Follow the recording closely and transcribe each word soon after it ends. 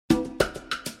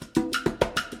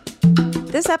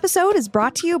This episode is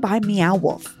brought to you by Meow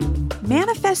Wolf.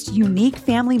 Manifest unique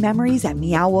family memories at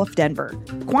Meow Wolf Denver.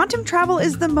 Quantum travel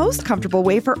is the most comfortable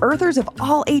way for Earthers of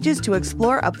all ages to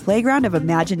explore a playground of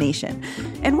imagination.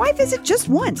 And why visit just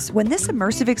once when this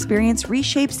immersive experience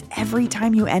reshapes every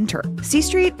time you enter? C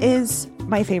Street is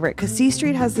my favorite because C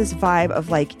Street has this vibe of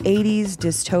like 80s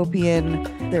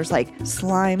dystopian. There's like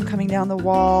slime coming down the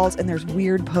walls and there's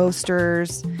weird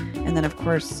posters. And then, of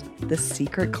course, the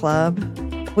secret club.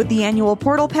 With the annual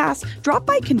Portal Pass, drop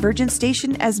by Convergence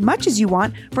Station as much as you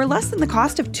want for less than the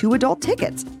cost of 2 adult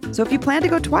tickets. So if you plan to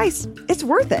go twice, it's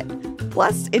worth it.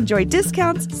 Plus, enjoy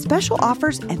discounts, special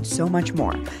offers, and so much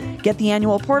more. Get the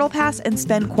annual Portal Pass and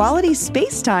spend quality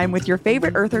space time with your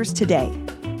favorite Earthers today.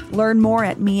 Learn more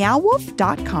at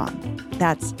meowwolf.com.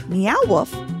 That's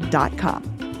meowwolf.com.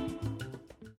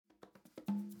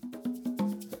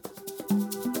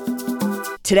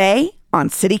 Today on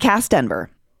CityCast Denver,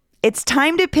 it's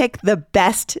time to pick the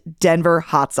best Denver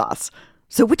hot sauce.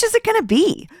 So which is it going to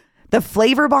be? The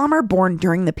flavor bomber born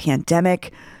during the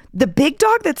pandemic? The big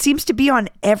dog that seems to be on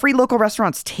every local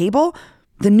restaurant's table?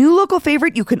 The new local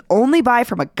favorite you can only buy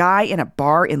from a guy in a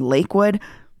bar in Lakewood?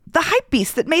 The hype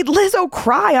beast that made Lizzo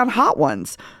cry on Hot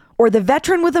Ones? Or the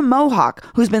veteran with a mohawk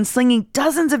who's been slinging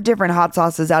dozens of different hot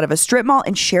sauces out of a strip mall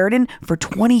in Sheridan for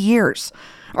 20 years?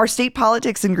 Our state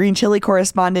politics and green chili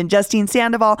correspondent Justine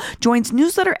Sandoval joins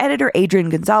newsletter editor Adrian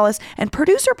Gonzalez and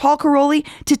producer Paul Caroli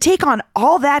to take on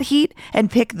all that heat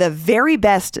and pick the very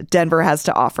best Denver has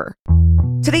to offer.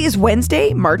 Today is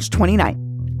Wednesday, March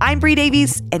 29th. I'm Bree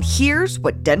Davies, and here's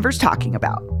what Denver's talking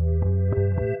about.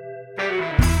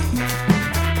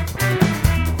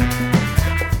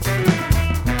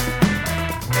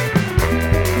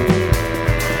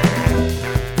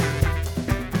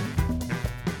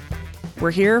 We're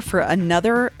here for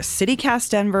another CityCast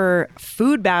Denver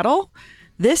food battle.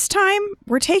 This time,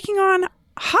 we're taking on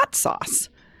hot sauce.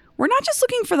 We're not just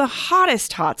looking for the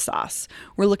hottest hot sauce.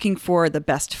 We're looking for the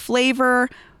best flavor,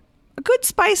 a good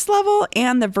spice level,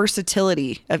 and the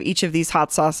versatility of each of these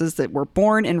hot sauces that were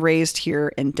born and raised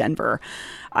here in Denver.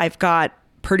 I've got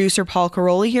producer Paul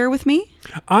Caroli here with me.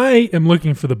 I am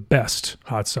looking for the best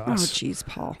hot sauce. Oh, geez,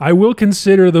 Paul. I will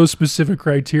consider those specific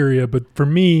criteria, but for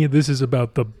me, this is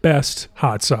about the best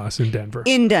hot sauce in Denver.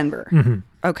 In Denver. Mm-hmm.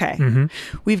 Okay. Mm-hmm.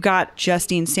 We've got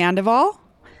Justine Sandoval.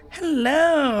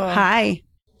 Hello. Hi.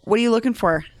 What are you looking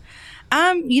for?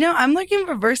 I'm looking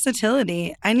for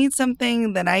versatility. I need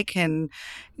something that I can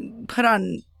put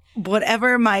on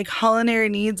whatever my culinary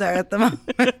needs are at the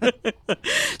moment.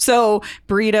 So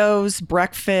burritos,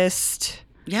 breakfast.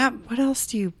 Yeah. What else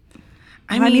do you?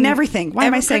 I mean mean everything. Why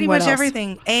am I saying what pretty much else?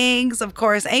 everything. Eggs, of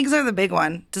course. Eggs are the big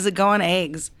one. Does it go on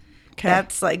eggs? Okay.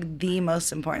 That's like the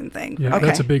most important thing. Yeah, Okay.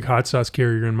 that's a big hot sauce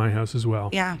carrier in my house as well.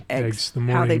 Yeah. Eggs. The How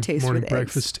morning, they taste morning with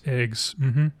breakfast eggs.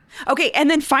 Mm-hmm. Okay, and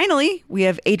then finally we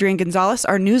have Adrian Gonzalez,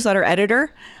 our newsletter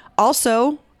editor,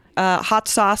 also hot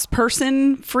sauce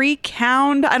person, freak,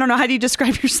 hound. I don't know, how do you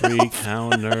describe yourself? Freak,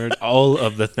 hound, nerd, all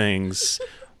of the things.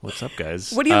 What's up,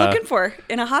 guys? What are you looking for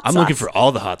in a hot sauce? I'm looking for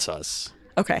all the hot sauce.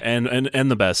 Okay.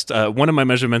 And the best. One of my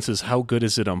measurements is how good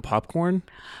is it on popcorn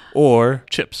or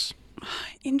chips.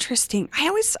 Interesting.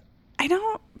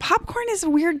 Popcorn is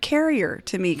a weird carrier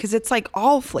to me because it's like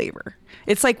all flavor.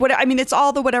 It's like it's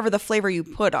all whatever the flavor you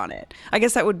put on it. I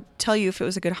guess that would tell you if it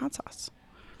was a good hot sauce.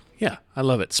 Yeah, I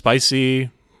love it.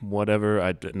 Spicy,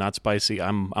 whatever. Not spicy.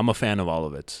 I'm a fan of all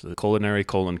of it. The culinary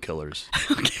colon killers,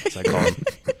 as I call them.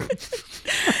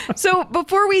 So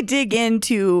before we dig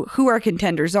into who our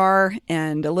contenders are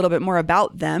and a little bit more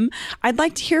about them, I'd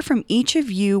like to hear from each of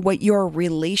you what your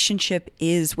relationship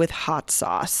is with hot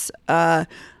sauce.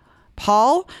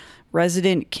 Paul,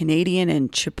 resident Canadian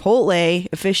and Chipotle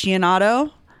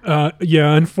aficionado.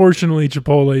 Yeah, unfortunately,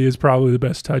 Chipotle is probably the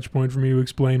best touch point for me to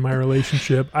explain my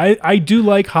relationship. I do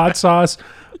like hot sauce.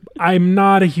 I'm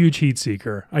not a huge heat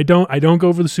seeker. I don't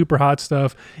go for the super hot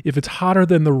stuff. If it's hotter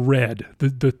than the red,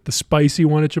 the spicy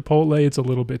one at Chipotle, it's a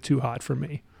little bit too hot for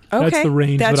me. Okay, that's the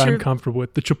range that I'm comfortable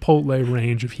with. The Chipotle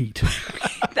range of heat.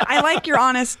 I like your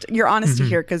honesty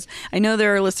here because I know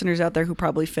there are listeners out there who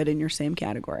probably fit in your same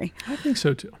category. I think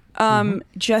so too.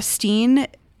 Justine,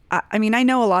 I mean, I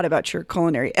know a lot about your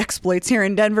culinary exploits here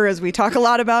in Denver as we talk a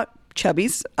lot about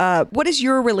Chubby's. What is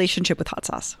your relationship with hot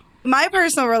sauce? My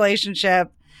personal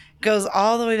relationship goes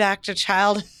all the way back to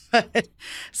childhood.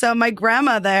 So my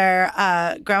grandmother,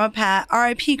 Grandma Pat,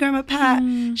 R.I.P. Grandma Pat,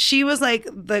 she was like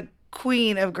the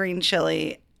queen of green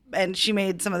chili, and she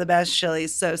made some of the best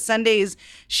chilies. So Sundays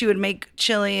she would make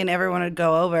chili and everyone would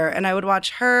go over, and I would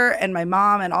watch her and my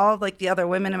mom and all of like the other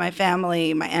women in my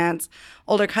family, my aunts,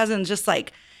 older cousins, just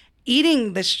like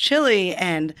eating this chili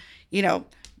and,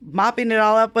 mopping it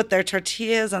all up with their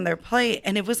tortillas on their plate.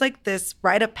 And it was like this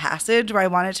rite of passage where I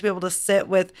wanted to be able to sit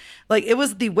with, like, it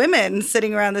was the women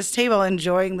sitting around this table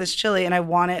enjoying this chili. And I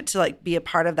wanted to like be a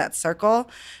part of that circle.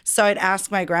 So I'd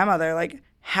ask my grandmother, like,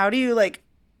 how do you like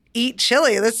eat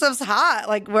chili? This stuff's hot.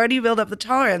 Like, where do you build up the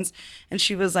tolerance? And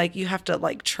she was like, you have to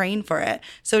like train for it.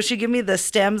 So she'd give me the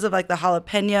stems of like the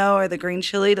jalapeno or the green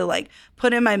chili to like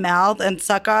put in my mouth and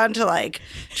suck on to like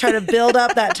try to build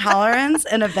up that tolerance.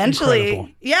 And eventually,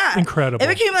 Incredible. Incredible. it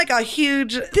became like a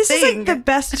huge This thing. is like the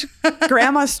best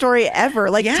grandma story ever.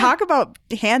 Like, Yeah. talk about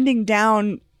handing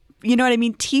down, you know what I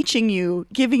mean? Teaching you,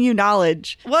 giving you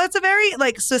knowledge. Well, it's a very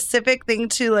like specific thing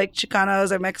to like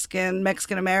Chicanos or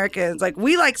Mexican Americans. Like,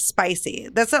 we like spicy.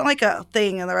 That's not like a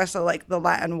thing in the rest of like the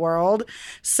Latin world.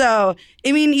 So,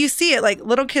 I mean, you see it like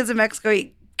little kids in Mexico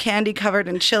eat candy covered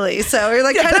in chili. So you're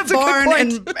like kind of that's a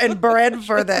good born and bred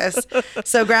for this.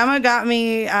 So grandma got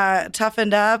me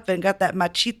toughened up and got that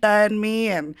machita in me.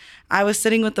 And I was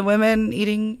sitting with the women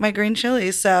eating my green chili.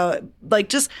 So like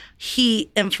just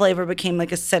heat and flavor became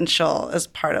like essential as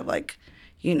part of like,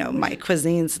 you know, my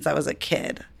cuisine since I was a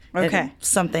kid. Okay. And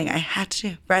something I had to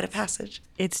do, rite of passage.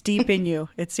 It's deep in you.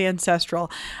 It's ancestral.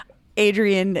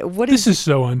 Adrian, what This is is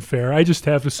so unfair. I just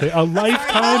have to say, a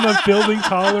lifetime of building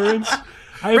tolerance.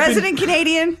 I have resident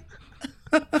Canadian?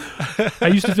 I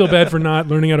used to feel bad for not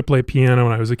learning how to play piano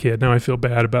when I was a kid. Now I feel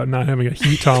bad about not having a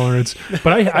heat tolerance.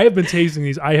 But I have been tasting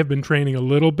these. I have been training a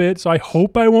little bit, so I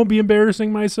hope I won't be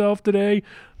embarrassing myself today.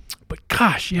 But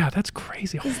gosh, yeah, that's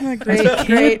crazy. Isn't that As a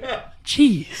great? kid,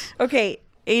 jeez. Okay,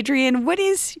 Adrian, what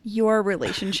is your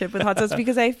relationship with hot sauce?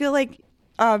 Because I feel like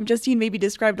Justine maybe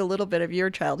described a little bit of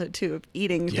your childhood too, of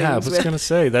eating things. Yeah, I was gonna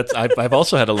say that I've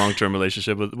also had a long-term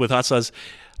relationship with hot sauce.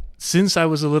 Since I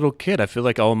was a little kid, I feel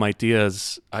like all my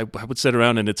tias, I would sit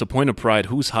around and it's a point of pride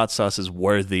whose hot sauce is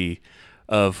worthy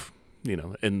of, you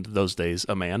know, in those days,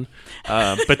 a man.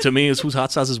 But to me, it's whose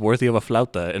hot sauce is worthy of a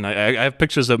flauta. And I have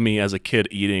pictures of me as a kid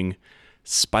eating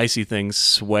spicy things,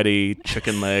 sweaty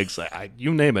chicken legs,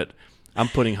 you name it. I'm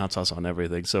putting hot sauce on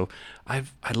everything. So I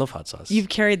love hot sauce. You've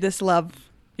carried this love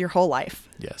your whole life.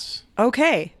 Yes.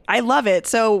 Okay, I love it.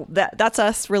 So that's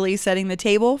us really setting the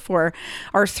table for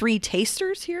our three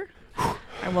tasters here.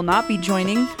 I will not be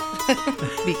joining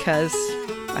because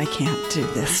I can't do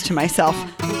this to myself.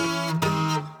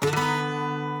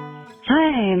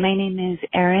 Hi, my name is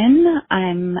Erin.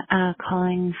 I'm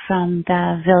calling from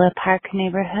the Villa Park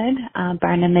neighborhood,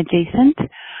 Barnum adjacent.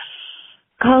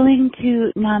 Calling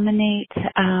to nominate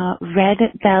red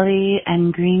belly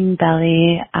and green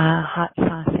belly hot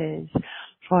sauces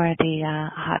for the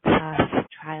hot sauce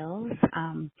trials.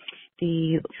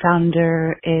 The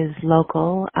founder is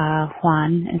local,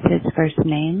 Juan is his first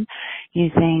name,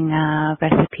 using a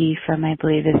recipe from, I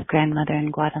believe, his grandmother in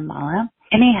Guatemala.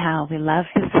 Anyhow, we love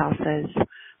his salsas,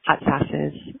 hot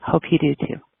sauces. Hope you do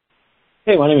too.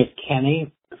 Hey, my name is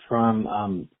Kenny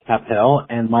from Cap Hill,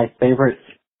 and my favorite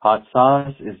hot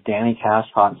sauce is Danny Cash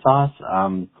hot sauce.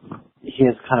 He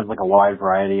has kind of like a wide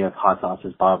variety of hot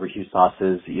sauces, barbecue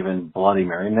sauces, even Bloody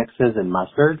Mary mixes and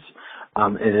mustards.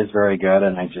 It is very good,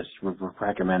 and I just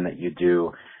recommend that you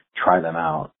do try them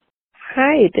out.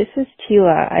 Hi, this is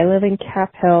Tila. I live in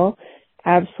Cap Hill.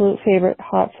 Absolute favorite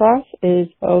hot sauce is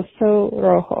Oso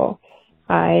Rojo.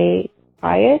 I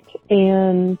buy it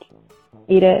and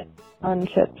eat it on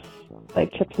chips,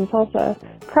 like chips and salsa,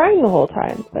 crying the whole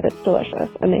time, but it's delicious.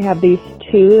 And they have these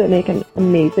two that make an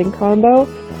amazing combo.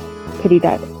 Could eat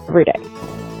that every day.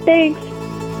 Thanks.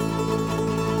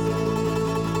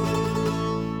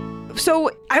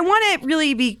 So I want to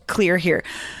really be clear here.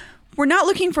 We're not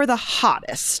looking for the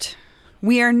hottest.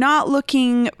 We are not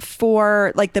looking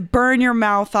for like the burn your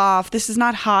mouth off. This is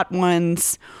not Hot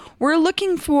Ones. We're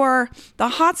looking for the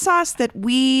hot sauce that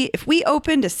if we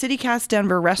opened a CityCast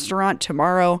Denver restaurant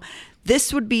tomorrow,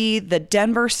 this would be the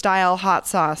Denver style hot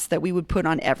sauce that we would put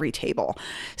on every table.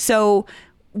 So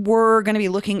we're going to be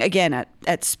looking again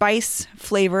at spice,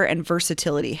 flavor, and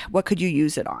versatility. What could you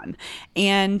use it on?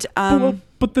 And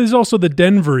but there's also the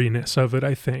Denveriness of it,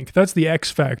 I think. That's the X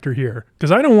factor here.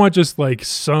 Because I don't want just like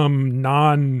some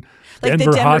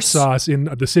non-Denver hot sauce in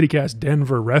the CityCast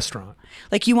Denver restaurant.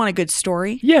 Like you want a good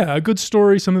story? Yeah, a good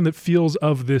story, something that feels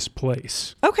of this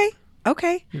place.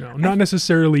 Okay. You know, not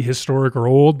necessarily historic or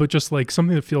old, but just like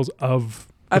something that feels of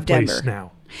the place Denver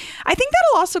now. I think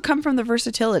that'll also come from the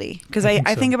versatility, because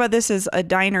I think about this as a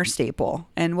diner staple.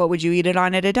 And what would you eat it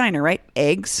on at a diner, right?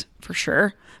 Eggs, for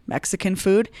sure. Mexican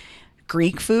food,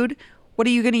 Greek food. What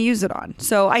are you going to use it on?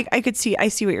 So I see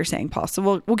what you're saying, Paul.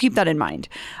 So we'll keep that in mind.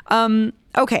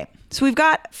 Okay. So we've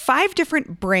got 5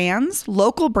 different brands,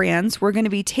 local brands. We're going to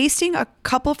be tasting a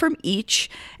couple from each,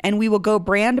 and we will go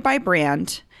brand by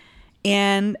brand.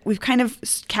 and we've kind of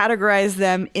categorized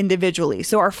them individually.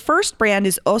 So our first brand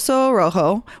is Oso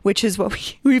Rojo, which is what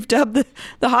we've dubbed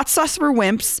the hot sauce for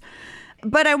wimps.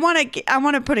 But I want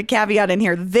to put a caveat in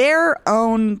here. Their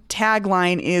own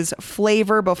tagline is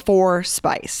flavor before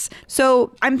spice.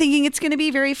 So I'm thinking it's going to be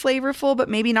very flavorful, but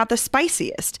maybe not the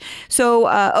spiciest. So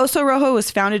Oso Rojo was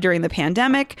founded during the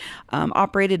pandemic,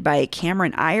 operated by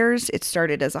Cameron Ayers. It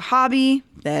started as a hobby,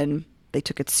 then they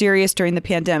took it serious during the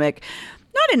pandemic.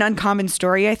 Not an uncommon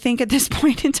story, I think, at this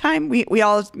point in time. We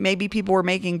all, maybe people were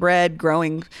making bread,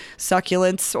 growing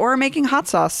succulents, or making hot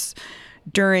sauce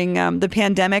during the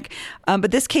pandemic, but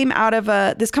this comes out of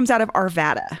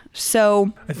Arvada.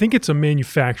 So I think it's a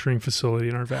manufacturing facility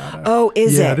in Arvada. Oh,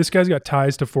 is it? Yeah, this guy's got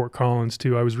ties to Fort Collins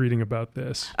too. I was reading about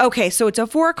this. Okay, so it's a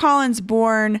Fort Collins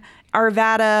born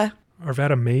Arvada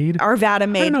made. I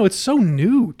don't know. It's so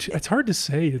new. It's hard to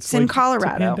say. It's in like,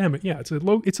 Colorado. It's a pandemic. Yeah, it's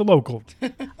a local.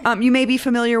 You may be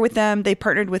familiar with them. They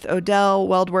partnered with Odell,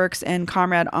 Weldworks, and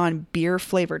Comrade on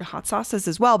beer-flavored hot sauces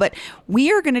as well. But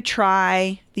we are going to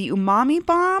try the Umami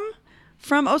Bomb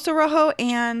from Oso Rojo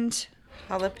and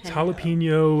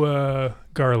jalapeno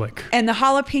garlic. And the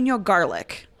jalapeno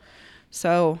garlic.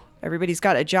 So everybody's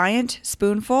got a giant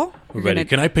spoonful. We're ready.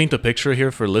 Can I paint a picture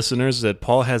here for listeners that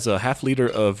Paul has a half liter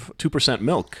of 2%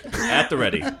 milk at the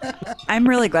ready? I'm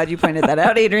really glad you pointed that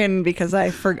out, Adrian, because I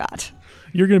forgot.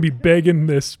 You're going to be begging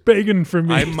for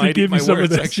me to give you some of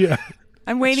this. Yeah.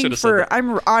 I'm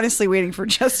honestly waiting for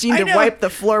Justine to wipe the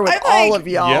floor with all of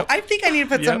y'all. Yep. I think I need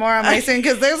to put some more on my spoon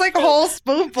because there's like whole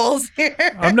spoonfuls here.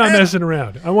 I'm not messing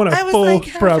around. I want a full,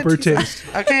 proper taste.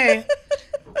 Okay.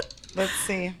 Let's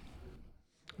see.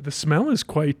 The smell is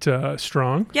quite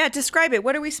strong. Yeah, describe it.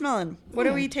 What are we smelling? What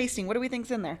are we tasting? What do we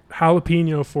think's in there?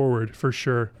 Jalapeno forward, for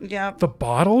sure. Yeah. The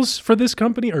bottles for this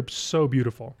company are so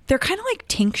beautiful. They're kind of like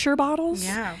tincture bottles.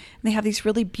 Yeah. And they have these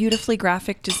really beautifully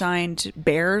graphic designed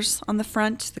bears on the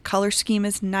front. The color scheme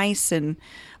is nice and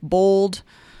bold.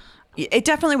 It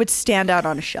definitely would stand out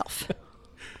on a shelf.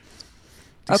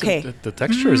 Okay. The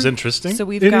texture is interesting.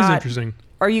 So It is interesting.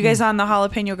 Are you guys on the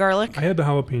jalapeno garlic? I had the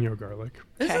jalapeno garlic.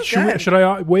 Okay. Should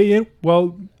I weigh in?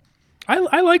 Well,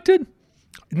 I liked it.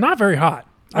 Not very hot.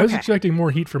 I was expecting more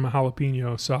heat from a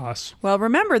jalapeno sauce. Well,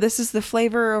 remember, this is the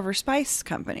flavor over spice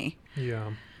company.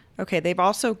 Yeah. Okay, they've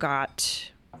also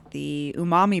got the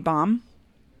Umami Bomb,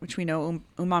 which we know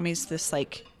umami is this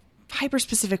like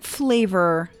hyper-specific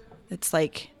flavor. It's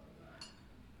like,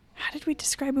 how did we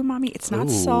describe umami? It's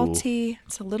not salty.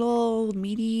 It's a little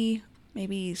meaty.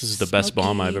 Maybe this is the best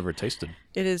bomb I've ever tasted.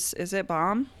 It is. Is it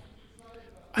bomb?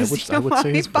 I would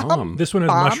say it's bomb. This one has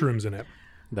mushrooms in it.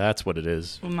 That's what it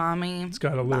is. Umami. It's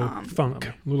got a little funk,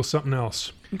 a little something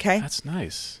else. Okay. That's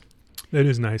nice. It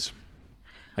is nice.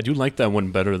 I do like that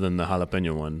one better than the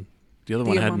jalapeno one. The other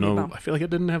one had I feel like it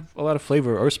didn't have a lot of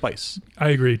flavor or spice.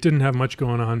 I agree. It didn't have much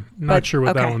going on. Not sure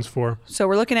what that one's for. So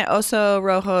we're looking at Oso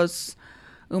Rojo's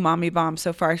Umami Bomb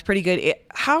so far. It's pretty good.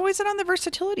 How is it on the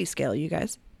versatility scale, you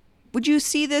guys? Would you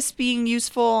see this being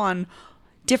useful on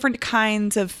different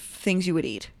kinds of things you would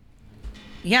eat?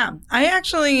 Yeah, I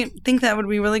actually think that would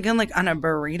be really good, like on a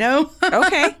burrito.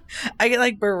 Okay. I get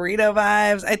like burrito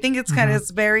vibes. I think it's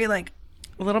it's very like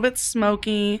a little bit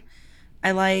smoky.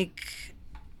 I like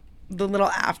the little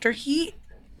after heat.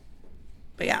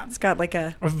 But yeah. It's got like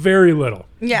a very little.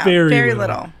 Yeah, very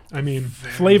little. I mean,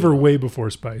 flavor way before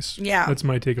spice. Yeah. That's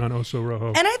my take on Oso Rojo.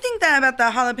 And I think that about the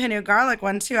jalapeno garlic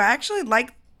one too. I actually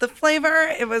like the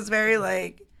flavor. It was very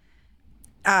like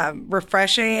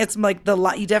refreshing. It's like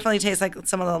you definitely taste like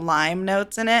some of the lime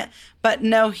notes in it, but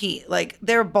no heat. Like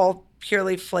they're both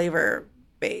purely flavor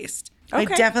based.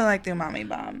 Okay. I definitely like the Umami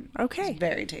Bomb. Okay. It's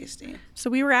very tasty.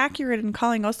 So we were accurate in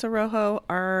calling Oso Rojo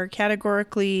our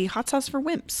categorically hot sauce for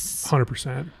wimps.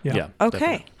 100%. Yeah.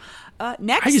 Okay.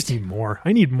 Next. I just need more.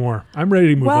 I need more. I'm ready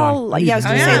to move on. Well, yeah, I was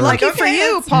going to say, lucky for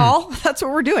you, Paul. That's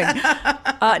what we're doing.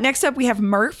 Next up, we have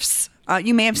Murph's.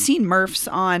 You may have seen Murph's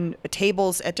on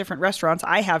tables at different restaurants.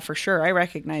 I have for sure. I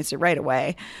recognized it right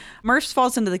away. Murph's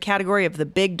falls into the category of the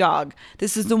big dog.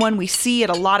 This is the one we see at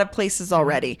a lot of places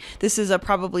already. This is a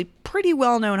probably pretty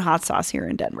well-known hot sauce here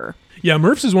in Denver. Yeah,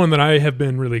 Murph's is one that I have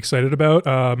been really excited about.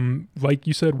 Like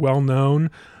you said,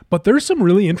 well-known. But there's some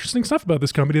really interesting stuff about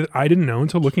this company that I didn't know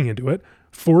until looking into it.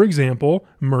 For example,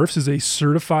 Murph's is a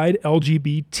certified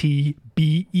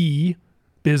LGBTBE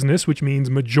business, which means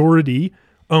majority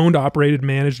owned, operated,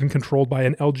 managed, and controlled by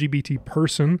an LGBT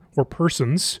person or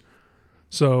persons.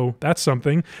 So that's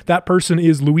something. That person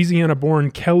is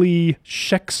Louisiana-born Kelly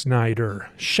Schexnayder.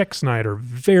 Schexnayder,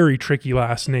 very tricky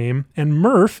last name. And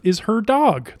Murph is her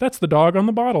dog. That's the dog on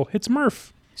the bottle. It's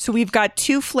Murph. So we've got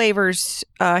two flavors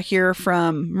here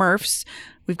from Murph's.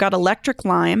 We've got electric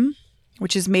lime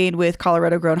which is made with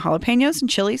Colorado grown jalapenos and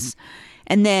chilies.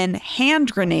 And then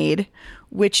hand grenade,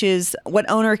 which is what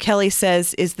owner Kelly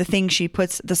says is the thing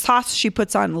the sauce she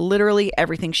puts on literally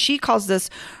everything. She calls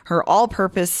this her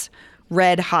all-purpose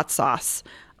red hot sauce.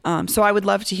 So I would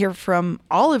love to hear from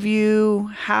all of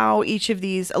you how each of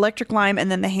these electric lime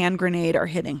and then the hand grenade are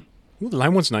hitting. Ooh, the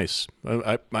lime one's nice.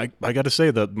 I got to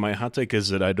say that my hot take is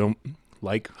that I don't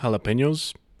like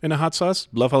jalapenos in a hot sauce.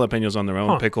 Love jalapenos on their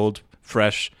own, pickled,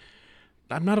 fresh.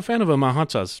 I'm not a fan of them on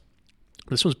hot sauce.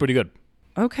 This one's pretty good.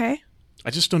 Okay. I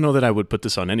just don't know that I would put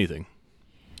this on anything.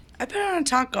 I put it on a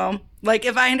taco. Like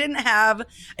if I didn't have,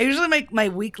 I usually make my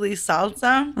weekly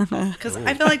salsa because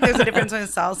I feel like there's a difference between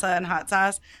salsa and hot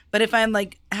sauce. But if I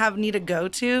need a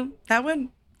go-to, that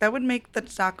would make the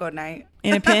taco night.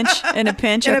 In a pinch? In a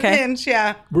pinch? In Okay. a pinch,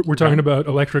 yeah. We're talking about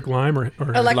electric lime or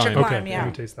Electric okay, lime, yeah. Let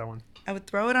me taste that one. I would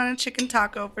throw it on a chicken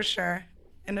taco for sure.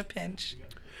 In a pinch.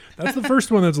 That's the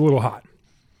first one that's a little hot.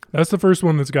 That's the first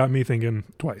one that's got me thinking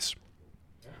twice.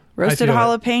 Roasted I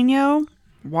feel jalapeno,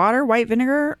 water, white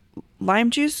vinegar, lime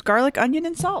juice, garlic, onion,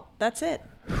 and salt. That's it.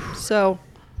 So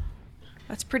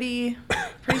that's pretty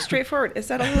straightforward. Is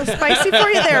that a little spicy for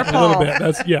you there, Paul? A little bit.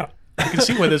 That's yeah. You can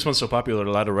see why this one's so popular at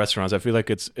a lot of restaurants. I feel like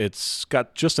it's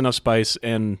got just enough spice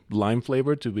and lime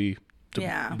flavor to be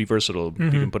versatile. You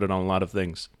can put it on a lot of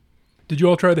things. Did you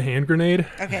all try the hand grenade?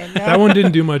 Okay, no. That one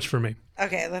didn't do much for me.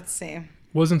 Okay, let's see.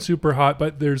 Wasn't super hot,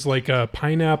 but there's like a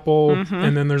pineapple,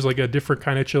 and then there's like a different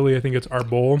kind of chili. I think it's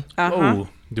arbol. Oh,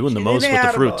 doing the most with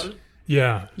the fruit.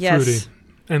 Yeah, Yes. fruity.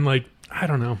 And like, I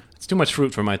don't know. It's too much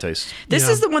fruit for my taste. This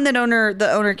Yeah. is the one that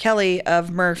the owner Kelly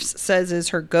of Murph's says is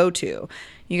her go-to.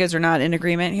 You guys are not in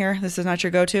agreement here? This is not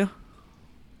your go-to?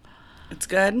 It's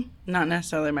good. Not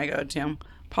necessarily my go-to.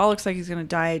 Paul looks like he's going to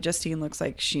die. Justine looks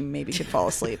like she maybe could fall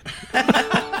asleep. I'm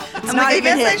like, I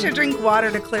guess I should drink water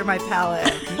to clear my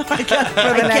palate for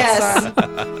the next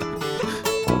one.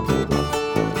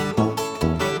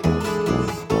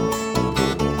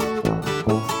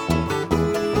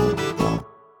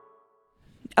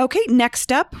 Okay,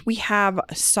 next up we have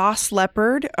Sauce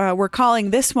Leopard. We're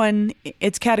calling this one,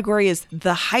 its category is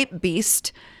the Hype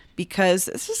Beast because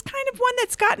this is kind of one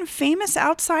that's gotten famous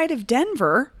outside of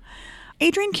Denver.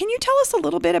 Adrian, can you tell us a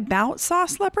little bit about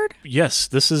Sauce Leopard? Yes,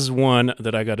 this is one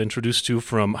that I got introduced to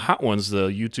from Hot Ones, the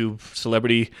YouTube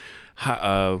celebrity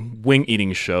wing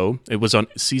eating show. It was on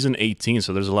season 18,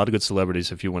 so there's a lot of good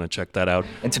celebrities if you want to check that out.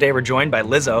 And today we're joined by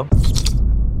Lizzo.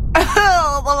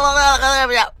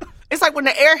 It's like when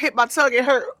the air hit my tongue, it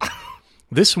hurt.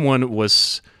 This one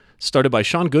was started by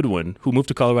Sean Goodwin, who moved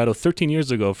to Colorado 13 years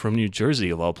ago from New Jersey,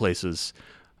 of all places.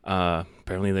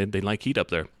 Apparently they like heat up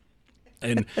there.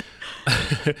 And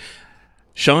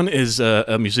Sean is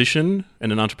a musician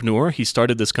and an entrepreneur. He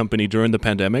started this company during the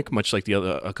pandemic, much like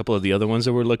a couple of the other ones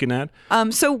that we're looking at.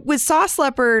 So with Sauce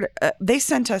Leopard, they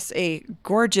sent us a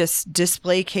gorgeous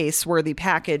display case worthy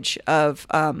package of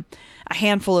a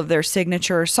handful of their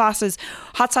signature sauces,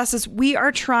 hot sauces. We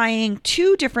are trying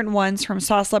 2 different ones from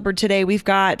Sauce Leopard today. We've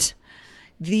got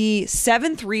the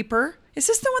 7th Reaper. Is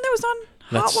this the one that was on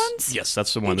Hot Ones? Yes,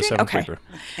 that's the one, Adrian? the 7th Reaper.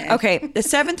 Okay, the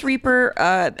 7th Reaper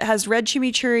has red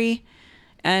chimichurri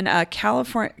and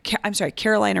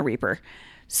Carolina Reaper.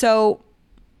 So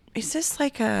is this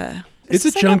like a... It's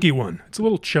a chunky one. It's a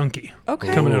little chunky.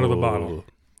 Okay. Coming out of the bottle.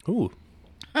 Ooh.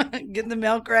 Get the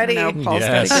milk ready. Now Paul's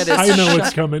Yes. got to get his I know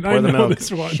what's coming. I Pour the know milk.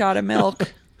 this one. shot of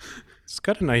milk. It's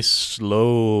got a nice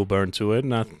slow burn to it,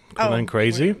 not nothing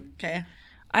crazy. Okay.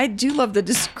 I do love the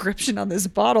description on this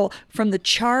bottle. From the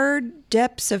charred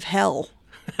depths of hell,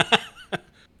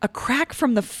 a crack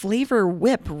from the flavor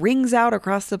whip rings out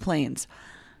across the plains.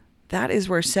 That is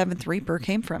where 7th Reaper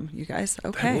came from, you guys.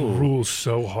 Okay. Rules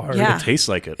so hard. Yeah. It tastes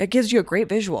like it. It gives you a great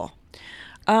visual.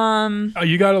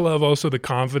 You gotta love also the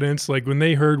confidence. Like when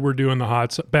they heard we're doing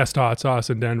the best hot sauce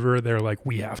in Denver, they're like,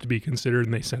 we have to be considered,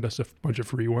 and they sent us a bunch of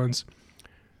free ones.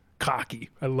 Cocky.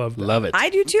 I love that. Love it. I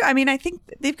do too. I mean, I think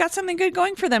they've got something good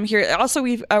going for them here. Also,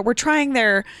 we're trying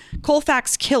their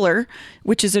Colfax Killer,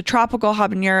 which is a tropical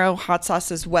habanero hot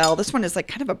sauce as well. This one is like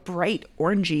kind of a bright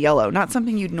orangey yellow, not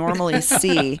something you'd normally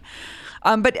see.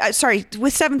 But sorry,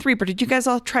 with 7th Reaper, did you guys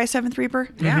all try 7th Reaper?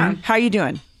 Yeah. How you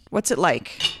doing? What's it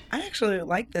like? I actually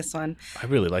like this one. I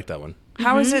really like that one.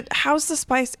 How is it? How's the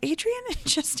spice? Adrian and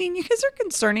Justine, you guys are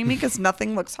concerning me because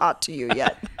nothing looks hot to you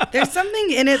yet. There's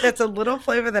something in it that's a little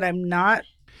flavor that I'm not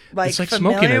It's like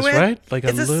familiar smokiness, with. right? Like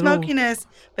it's a a little smokiness,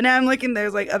 but now I'm looking.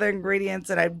 There's like other ingredients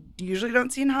that I usually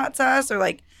don't see in hot sauce, or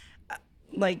like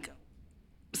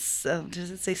so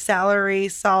does it say celery,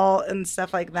 salt, and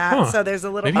stuff like that? Huh. So there's a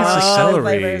little Maybe it's like other celery.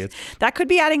 flavors. It's- That could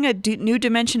be adding a new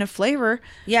dimension of flavor.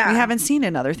 Yeah. we haven't seen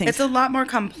in other things. It's a lot more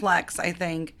complex, I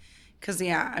think, Because,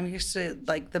 I'm used to,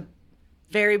 like, the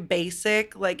very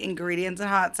basic, like, ingredients in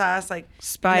hot sauce, like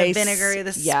Spice. the vinegar,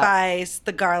 the Yep. spice,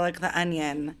 the garlic, the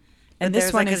onion. And But this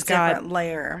there's, one like, has a got- different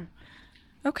layer.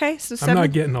 Okay, so I'm not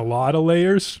 7. getting a lot of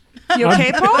layers. You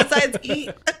okay, Paul? Besides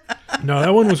heat. No,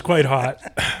 that one was quite hot.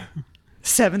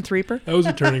 7th Reaper. That was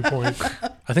a turning point.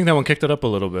 I think that one kicked it up a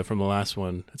little bit from the last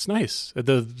one. It's nice.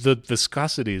 The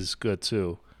viscosity is good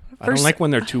too. I don't First- like when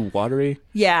they're too watery.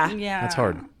 Yeah. Yeah. That's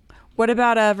hard. What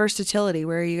about versatility?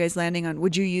 Where are you guys landing on?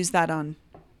 Would you use that on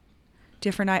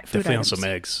different food Definitely on items? some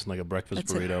eggs, like a breakfast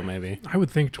That's it. burrito, maybe. I would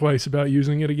think twice about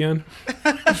using it again.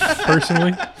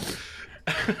 Personally.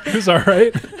 It's all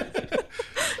right.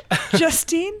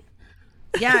 Justine?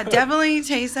 Yeah, definitely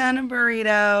taste that in a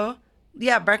burrito.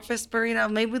 Yeah, breakfast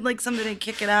burrito. Maybe with, like, something to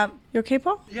kick it up. You okay,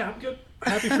 Paul? Yeah, I'm good.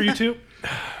 Happy for you too.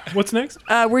 What's next?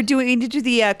 We need to do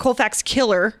the Colfax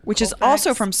Killer, which is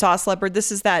also from Sauce Leopard.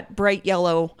 This is that bright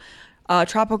yellow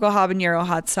tropical habanero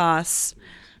hot sauce,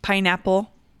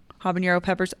 pineapple, habanero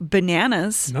peppers,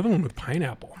 bananas, Another one with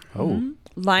pineapple. Oh,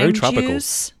 lime very tropical.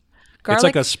 juice, garlic. It's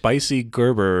like a spicy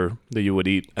Gerber that you would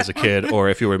eat as a kid, or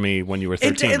if you were me when you were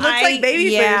 13. It looks like baby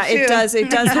food, yeah, too. it does. It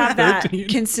does have that 13.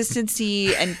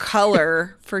 consistency and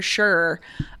color for sure.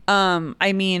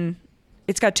 I mean,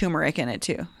 it's got turmeric in it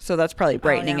too, so that's probably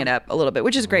brightening it up a little bit,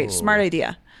 which is great. Smart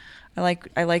idea. I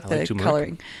like the like turmeric.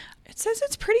 coloring. It says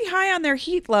it's pretty high on their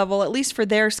heat level, at least for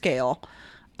their scale.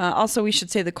 Also, we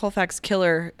should say the Colfax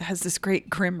Killer has this great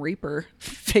Grim Reaper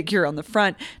figure on the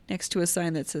front next to a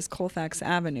sign that says Colfax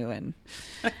Avenue. And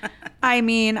I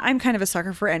mean, I'm kind of a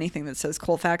sucker for anything that says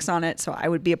Colfax on it, so I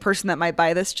would be a person that might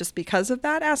buy this just because of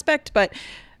that aspect. But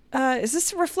does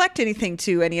this reflect anything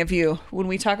to any of you when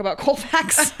we talk about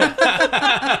Colfax?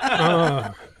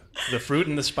 The fruit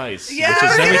and the spice, Yeah, which is I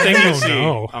was everything gonna you say. see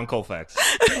No. on Colfax.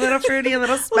 A little fruity, a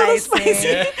little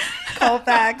spicy.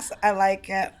 Colfax, I like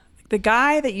it. The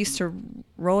guy that used to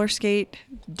roller skate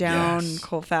down Yes.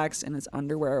 Colfax in his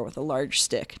underwear with a large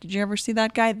stick. Did you ever see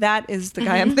that guy? That is the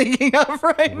guy I'm thinking of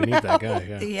right We now. need that guy.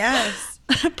 Yeah. Yes.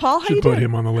 Paul, how you Should put doing?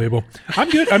 him on the label. I'm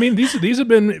good. I mean, these have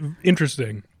been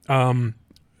interesting.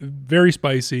 Very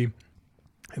spicy.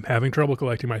 I'm having trouble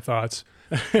collecting my thoughts.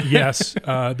 Yes,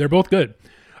 they're both good.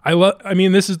 I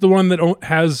mean, this is the one that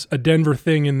has a Denver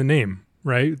thing in the name,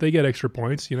 right? They get extra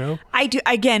points, you know? I do.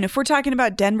 Again, if we're talking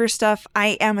about Denver stuff,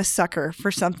 I am a sucker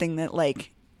for something that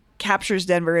like captures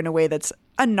Denver in a way that's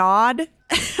a nod.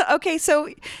 Okay, so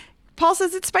Paul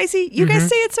says it's spicy. You guys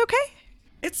say it's okay?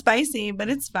 It's spicy, but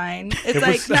it's fine. It's It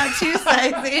like was- not too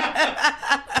spicy.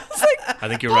 It's like, I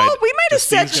think you're Paul, right. we might have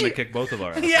Justine's set gonna you. kick both of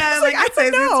our asses. Yeah, like I it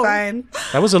says don't know. it's fine.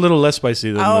 That was a little less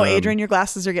spicy than. Oh, Adrian, your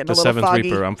glasses are getting the a little Seventh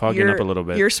foggy. Reaper, I'm fogging up a little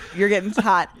bit. You're getting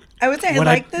hot. I would say What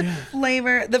I I- like the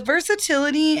flavor, the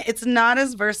versatility. It's not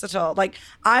as versatile. Like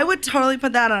I would totally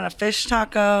put that on a fish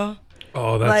taco,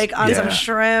 Oh, that's like on some yeah.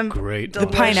 shrimp. Great. The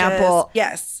delicious. pineapple.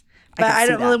 Yes, I but can I see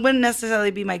don't. that. It wouldn't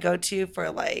necessarily be my go-to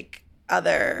for like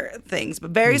other things,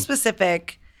 but very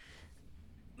specific.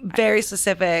 Very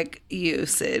specific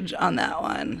usage on that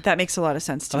one. That makes a lot of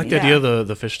sense to I like me. the idea of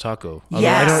the fish taco. Although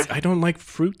Yes. I don't like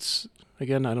fruits.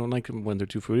 Again, I don't like them when they're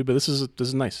too fruity. But this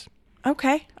is nice.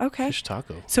 Okay. Fish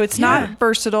taco. So it's not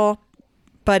versatile,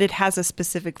 but it has a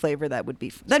specific flavor that would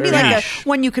be that'd be Very like niche. a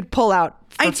one you could pull out.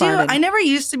 For I do. fun and- I never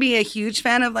used to be a huge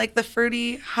fan of like the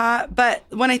fruity hot, but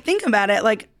when I think about it,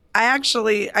 like I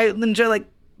enjoy like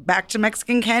back to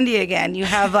Mexican candy again. You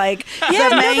have like the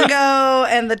mango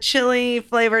and the chili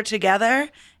flavor together,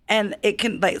 and it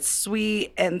can like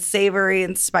sweet and savory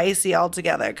and spicy all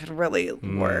together could really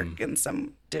work in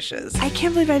some dishes. I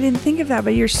can't believe I didn't think of that,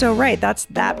 but you're so right. That's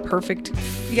that perfect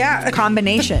Yeah.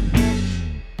 combination.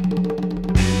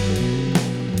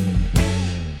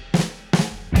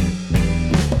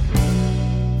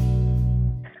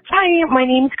 Hi, my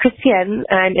name's Christiane.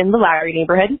 I'm in the Lowry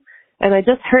neighborhood, and I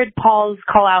just heard Paul's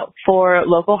call out for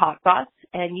local hot sauce,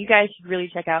 and you guys should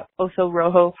really check out Oso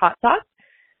Rojo hot sauce.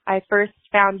 I first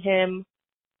found him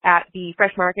at the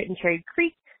Fresh Market in Cherry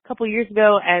Creek a couple years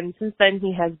ago, and since then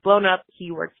he has blown up.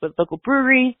 He works with local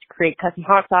breweries to create custom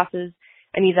hot sauces,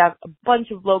 and he's at a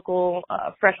bunch of local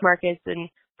fresh markets and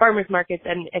farmers markets,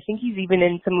 and I think he's even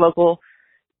in some local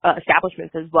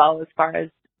establishments as well as far as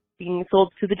being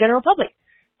sold to the general public.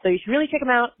 So you should really check them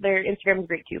out. Their Instagram is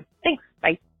great too. Thanks.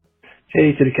 Bye.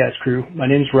 Hey, CityCast crew. My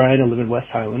name's Ryan. I live in West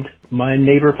Highland. My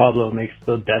neighbor Pablo makes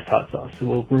the best hot sauce, so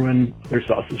we'll ruin their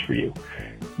sauces for you.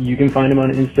 You can find him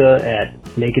on Insta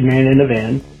at Naked Man in a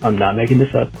Van. I'm not making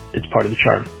this up. It's part of the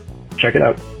charm. Check it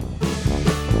out.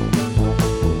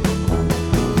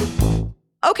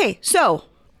 Okay, so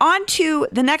On to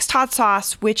the next hot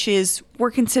sauce, which is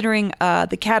we're considering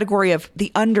the category of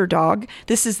the underdog.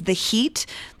 This is the Heat.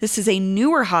 This is a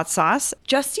newer hot sauce.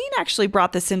 Justine actually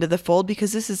brought this into the fold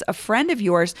because this is a friend of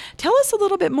yours. Tell us a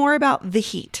little bit more about the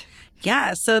Heat.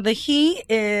 Yeah, so the Heat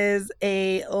is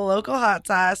a local hot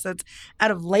sauce that's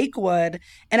out of Lakewood.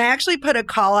 And I actually put a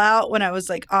call out when I was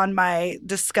like on my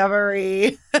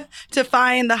discovery to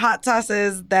find the hot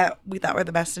sauces that we thought were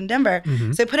the best in Denver.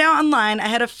 So I put it out online. I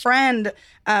had a friend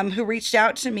who reached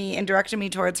out to me and directed me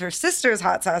towards her sister's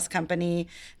hot sauce company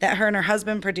that her and her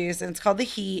husband produce. And it's called The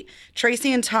Heat.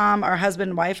 Tracy and Tom are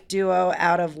husband-wife duo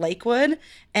out of Lakewood.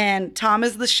 And Tom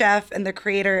is the chef and the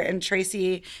creator, and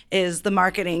Tracy is the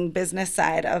marketing business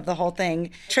side of the whole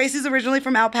thing. Tracy's originally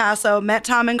from El Paso, met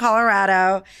Tom in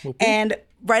Colorado, and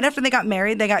right after they got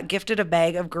married, they got gifted a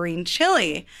bag of green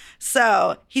chili.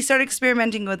 So he started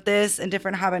experimenting with this and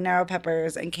different habanero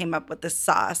peppers and came up with this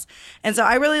sauce. And so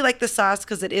I really like the sauce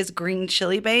because it is green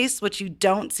chili based, which you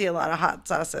don't see a lot of hot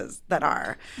sauces that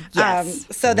are. Yes.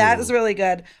 So that is really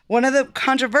good. One of the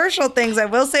controversial things I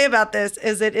will say about this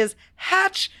is it is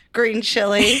Hatch green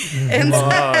chili. You're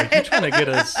trying to get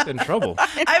us in trouble.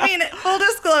 I mean, full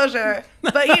disclosure,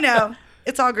 but you know,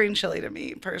 it's all green chili to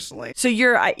me personally. So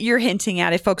you're hinting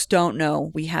at, if folks don't know,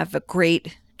 we have a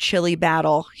great chili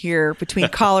battle here between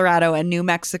Colorado and New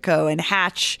Mexico, and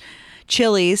Hatch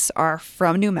chilies are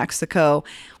from New Mexico,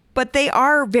 but they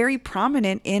are very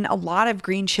prominent in a lot of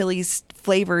green chilies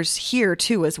flavors here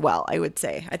too as well, I would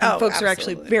say. I think folks are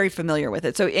actually very familiar with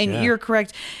it. So, and you're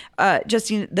correct,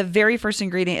 Justine, the very first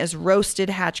ingredient is roasted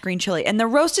Hatch green chili, and the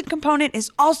roasted component is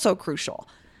also crucial,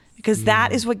 because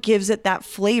that is what gives it that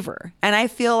flavor. And I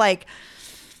feel like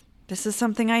this is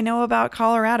something I know about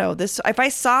Colorado. If I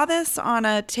saw this on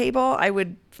a table, I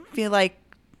would feel like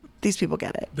these people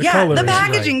get it. The color the is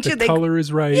packaging right. too. The color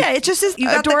is right. Yeah, it just is You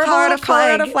got the adorable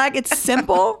Colorado flag. It's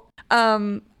simple.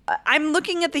 I'm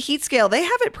looking at the heat scale. They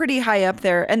have it pretty high up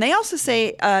there. And they also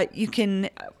say you can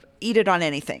eat it on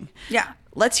anything. Yeah.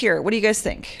 Let's hear it. What do you guys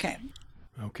think?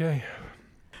 Okay.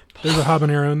 There's a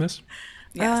habanero in this.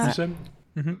 Yes. You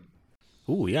said?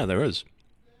 Ooh, yeah, there is.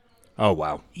 Oh,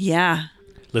 wow. Yeah.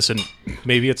 Listen,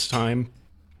 maybe it's time.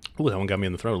 Ooh, that one got me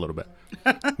in the throat a little bit.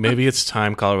 Maybe it's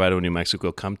time Colorado and New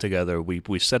Mexico come together.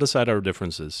 We set aside our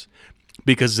differences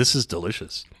because this is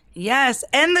delicious. Yes,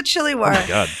 and the chili war. Oh, my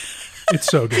God. It's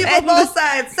so good. People both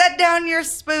sides. Set down your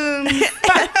spoons.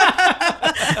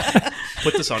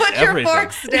 Put this on Put everything. your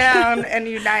forks down and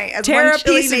unite as Tear one a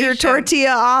chili piece of your nation.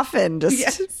 tortilla off and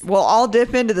just we'll all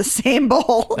dip into the same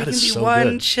bowl. That is Be so one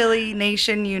good. chili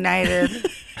nation united.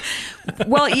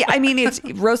 Well, yeah, I mean, it's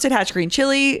roasted Hatch green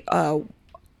chili,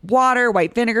 water,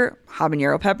 white vinegar,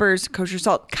 habanero peppers, kosher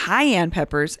salt, cayenne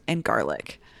peppers, and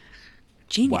garlic.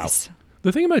 Genius.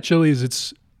 The thing about chili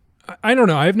is I don't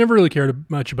know. I've never really cared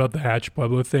much about the Hatch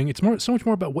Pueblo thing. It's so much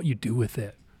more about what you do with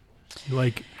it,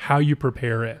 like how you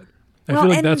prepare it. I feel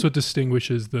like that's what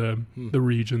distinguishes the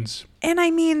regions. And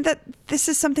I mean that this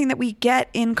is something that we get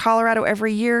in Colorado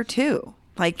every year too.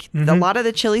 Like a lot of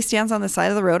the chili stands on the side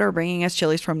of the road are bringing us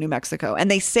chilies from New Mexico,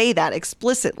 and they say that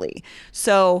explicitly.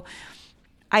 So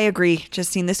I agree,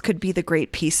 Justine. This could be the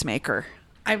great peacemaker.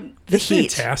 It's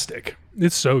fantastic.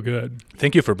 It's so good.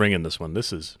 Thank you for bringing this one.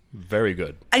 This is very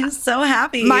good. I'm so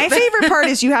happy. My favorite part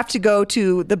is you have to go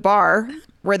to the bar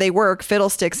where they work,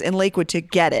 Fiddlesticks in Lakewood, to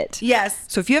get it. Yes.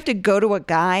 So if you have to go to a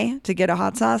guy to get a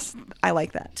hot sauce, I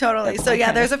like that. Totally. So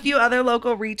yeah, there's a few other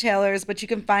local retailers, but you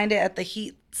can find it at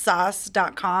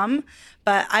theheatsauce.com.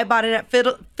 But I bought it at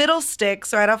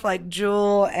Fiddlesticks right off like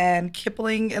Jewel and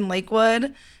Kipling in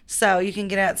Lakewood. So you can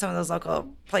get it at some of those local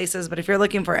places. But if you're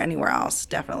looking for it anywhere else,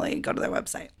 definitely go to their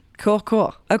website.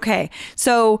 Cool. Okay.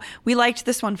 So we liked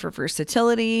this one for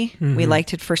versatility. We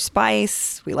liked it for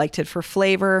spice. We liked it for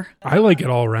flavor. I like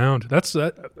it all around. This is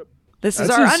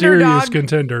our a serious underdog.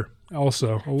 contender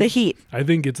also. The Heat. I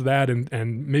think it's that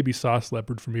and maybe Sauce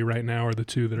Leopard for me right now are the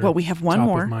two that are Well, we have one top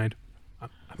more. of mind.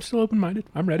 I'm still open-minded.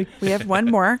 I'm ready. We have one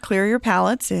more. Clear your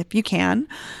palates if you can.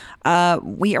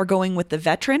 We are going with the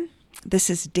Veteran.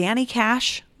 This is Danny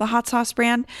Cash, the hot sauce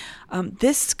brand.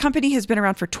 This company has been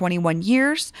around for 21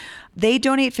 years. They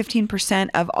donate 15%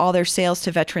 of all their sales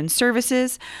to veteran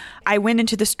services. I went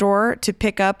into the store to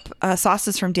pick up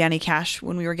sauces from Danny Cash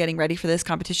when we were getting ready for this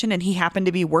competition, and he happened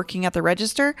to be working at the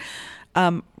register.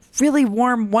 Really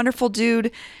warm, wonderful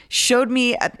dude. Showed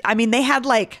me, they had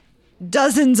like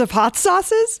dozens of hot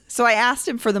sauces. So I asked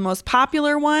him for the most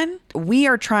popular one. We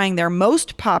are trying their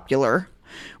most popular,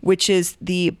 which is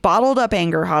the Bottled Up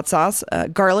Anger hot sauce,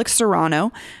 garlic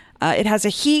serrano. It has a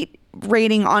heat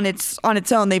rating on its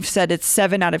own. They've said it's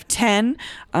 7 out of 10.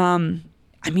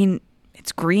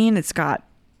 It's green. It's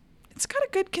It's got a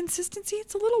good consistency.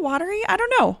 It's a little watery. I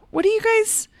don't know. What do you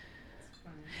guys?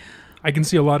 I can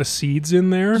see a lot of seeds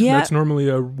in there. Yeah. That's normally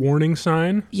a warning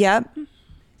sign. Yep.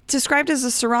 Described as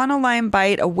a serrano lime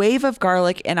bite, a wave of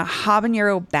garlic, and a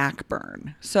habanero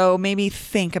backburn. So maybe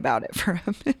think about it for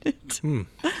a minute.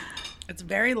 It's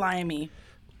very limey.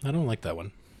 I don't like that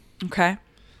one. Okay.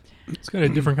 It's got a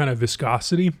different kind of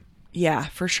viscosity. Yeah,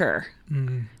 for sure.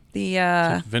 The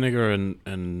It's like vinegar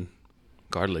and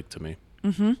garlic to me.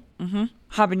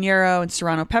 habanero and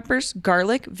serrano peppers,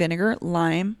 garlic, vinegar,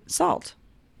 lime, salt.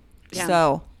 Yeah.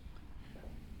 So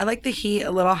I like the heat a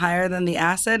little higher than the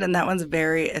acid, and that one's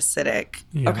very acidic.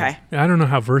 Yeah. Okay. I don't know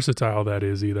how versatile that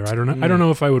is either. I don't know. I don't know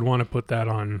if I would want to put that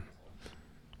on.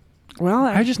 well,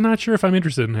 I'm just not sure if I'm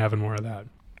interested in having more of that.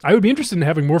 I would be interested in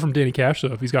having more from Danny Cash,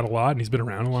 though. If he's got a lot and he's been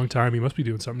around a long time, he must be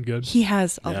doing something good. he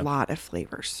has a lot of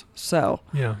flavors. So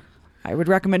Yeah. I would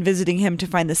recommend visiting him to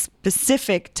find the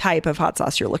specific type of hot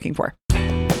sauce you're looking for.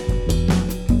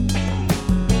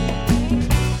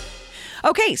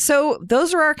 Okay, so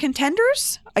those are our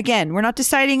contenders. Again, we're not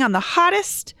deciding on the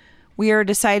hottest. We are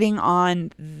deciding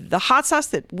on the hot sauce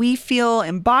that we feel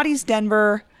embodies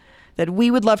Denver, that we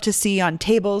would love to see on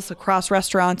tables across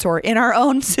restaurants or in our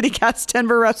own CityCast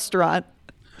Denver restaurant.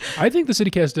 I think the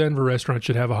CityCast Denver restaurant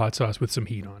should have a hot sauce with some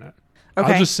heat on it.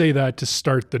 Okay. I'll just say that to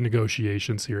start the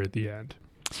negotiations here at the end.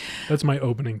 That's my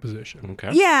opening position. Okay.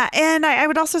 Yeah, and I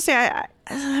would also say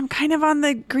I'm kind of on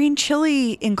the green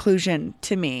chili inclusion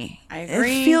to me. I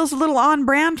agree. It feels a little on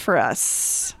brand for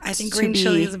us. I think to green be-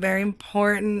 chili is a very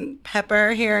important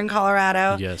pepper here in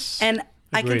Colorado. Yes. And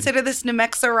I Agreed. consider this New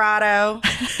Mexico.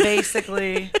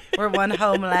 Basically, we're one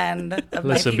homeland of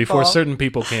my Listen, people. before certain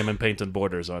people came and painted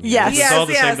borders on you. Yes. It's all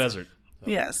the Yes, same yes. desert.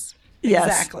 Yes. Yes.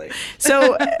 Exactly.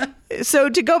 So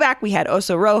to go back, we had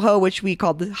Oso Rojo, which we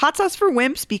called the hot sauce for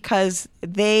wimps because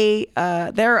they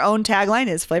their own tagline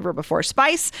is flavor before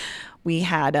spice. We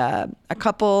had a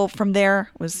couple from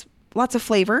there, was lots of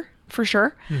flavor for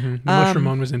sure. The mushroom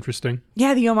one was interesting.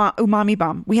 Yeah, the umami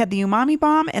bomb. We had the umami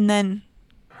bomb and then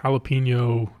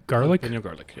Jalapeno garlic. Jalapeno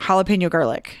garlic. Yeah. jalapeno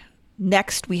garlic.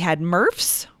 Next, we had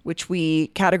Murph's, which we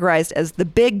categorized as the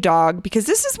big dog because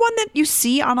this is one that you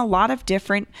see on a lot of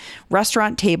different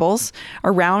restaurant tables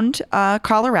around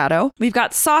Colorado. We've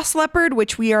got Sauce Leopard,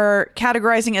 which we are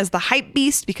categorizing as the hype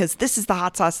beast because this is the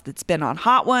hot sauce that's been on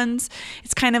Hot Ones.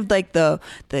 It's kind of like the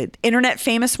internet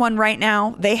famous one right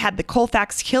now. They had the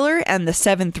Colfax Killer and the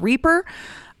Seventh Reaper.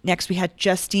 Next, we had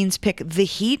Justine's Pick, The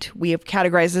Heat. We have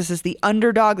categorized this as the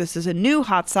underdog. This is a new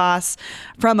hot sauce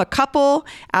from a couple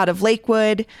out of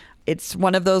Lakewood. It's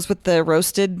one of those with the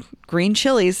roasted green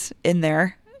chilies in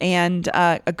there and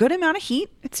a good amount of heat,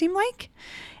 it seemed like.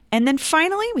 And then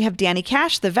finally, we have Danny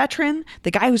Cash, the veteran, the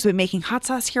guy who's been making hot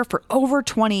sauce here for over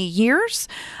 20 years.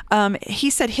 He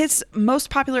said his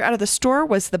most popular out of the store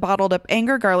was the bottled up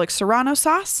Anger Garlic Serrano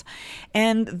sauce.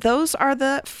 And those are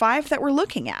the 5 that we're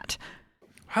looking at.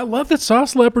 I love that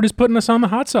Sauce Leopard is putting us on the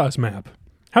hot sauce map.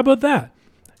 How about that?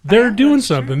 They're doing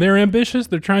something. They're ambitious.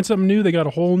 They're trying something new. They got a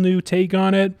whole new take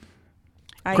on it.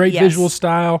 Great Yes. visual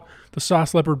style. The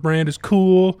Sauce Leopard brand is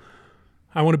cool.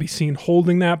 I want to be seen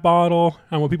holding that bottle.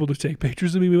 I want people to take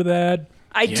pictures of me with that.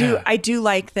 I do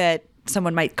like that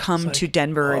someone might come to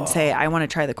Denver and say, I want to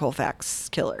try the Colfax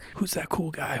Killer. Who's that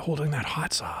cool guy holding that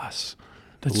hot sauce?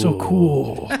 That's so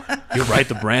cool. You're right.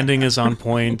 The branding is on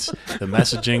point. The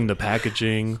messaging, the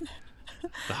packaging,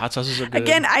 the hot sauces are good.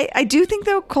 Again, I do think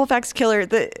though Colfax Killer,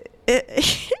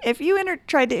 if you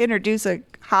tried to introduce a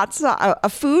hot sauce, a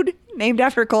food named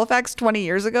after Colfax 20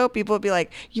 years ago, people would be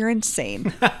like, "You're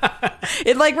insane."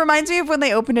 It like reminds me of when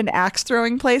they opened an axe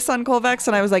throwing place on Colfax,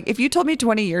 and I was like, if you told me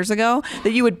 20 years ago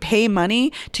that you would pay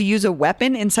money to use a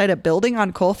weapon inside a building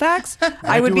on Colfax,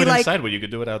 I would do be it like, inside when you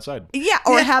could do it outside. yeah,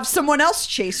 or have someone else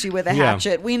chase you with a Yeah.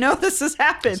 hatchet. We know this has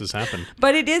happened. This has happened.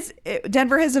 But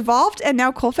Denver has evolved, and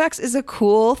now Colfax is a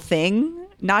cool thing,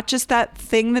 not just that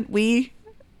thing that we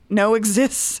know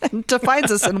exists and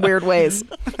defines us in weird ways.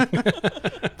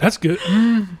 That's good.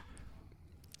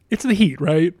 It's the heat,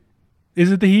 right?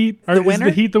 Is it the heat? Is winner?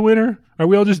 the heat the winner? Are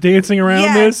we all just dancing around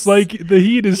Yes. this? Like the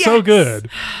heat is so Yes. good.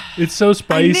 It's so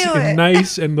spicy knew and it.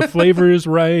 nice, and the flavor is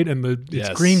right, and it's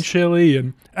Yes. green chili.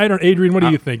 And Adrian, what do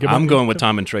you think? I'm going with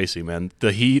Tom and Tracy, man.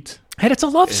 The heat. And it's a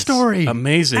love is story.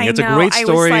 Amazing. I It's know, a great I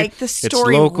story. was like, the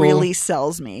story it's local. really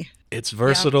sells me. It's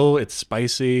versatile. It's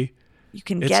spicy. You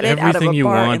can It's get it out of everything a you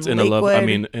bar want in a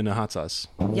Lakewood. in a hot sauce.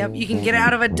 Yep, you can get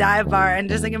out of a dive bar and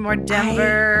just like a more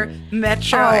Denver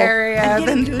metro area. I'm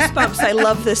getting Than goosebumps. I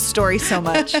love this story so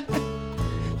much.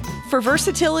 For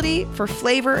versatility, for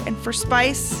flavor, and for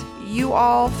spice, you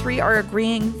all three are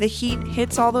agreeing the heat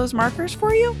hits all those markers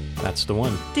for you? That's the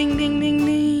one. Ding, ding, ding,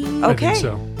 ding. Okay.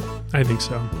 I think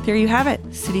so. There you have it.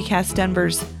 CityCast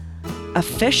Denver's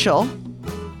official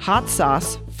hot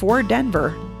sauce for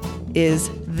Denver is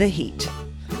the heat.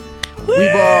 We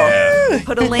will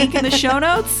put a link in the show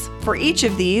notes for each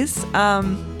of these.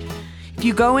 If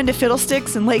you go into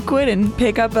Fiddlesticks in Lakewood and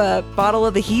pick up a bottle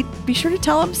of the heat, be sure to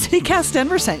tell them CityCast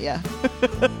Denver sent you.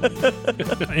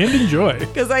 And enjoy.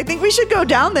 Because I think we should go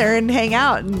down there and hang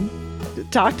out and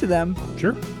talk to them.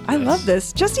 Sure. I love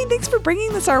this. Justine, thanks for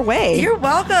bringing this our way. You're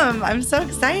welcome. I'm so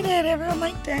excited. Everyone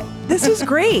liked it. This was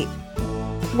great.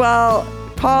 Well,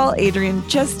 Paul, Adrian,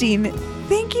 Justine,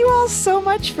 thank you all so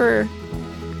much for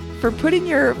putting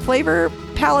your flavor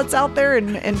palettes out there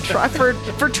and try for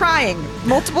trying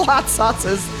multiple hot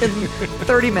sauces in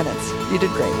 30 minutes. You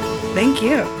did great. Thank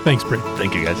you. Thanks, Brie.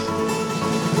 Thank you, guys.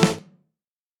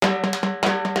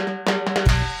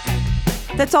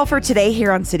 That's all for today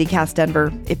here on CityCast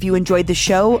Denver. If you enjoyed the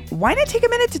show, why not take a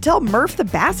minute to tell Murph the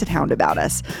Basset Hound about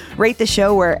us? Rate the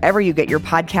show wherever you get your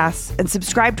podcasts and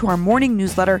subscribe to our morning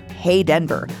newsletter, Hey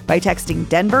Denver, by texting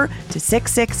Denver to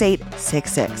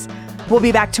 66866. We'll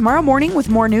be back tomorrow morning with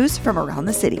more news from around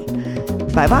the city.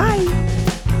 Bye-bye.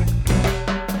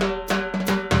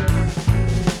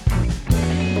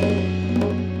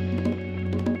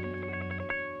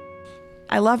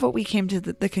 I love what we came to,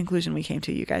 the conclusion we came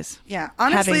to, you guys. Yeah.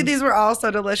 Honestly, Having- these were all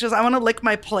so delicious. I want to lick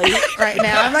my plate right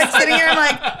now. I'm like sitting here,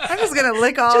 I'm just going to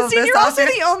lick all of Justine, this you're off. also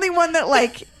the only one that,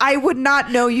 like, I would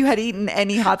not know you had eaten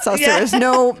any hot sauce. There is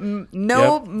nothing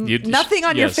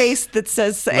on your yes. face that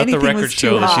says Let anything the record was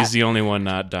show too that hot. she's the only one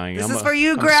not dying. This I'm is for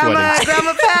you, I'm Grandma. sweating.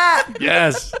 Grandma Pat.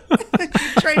 Yes.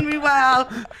 Train me well.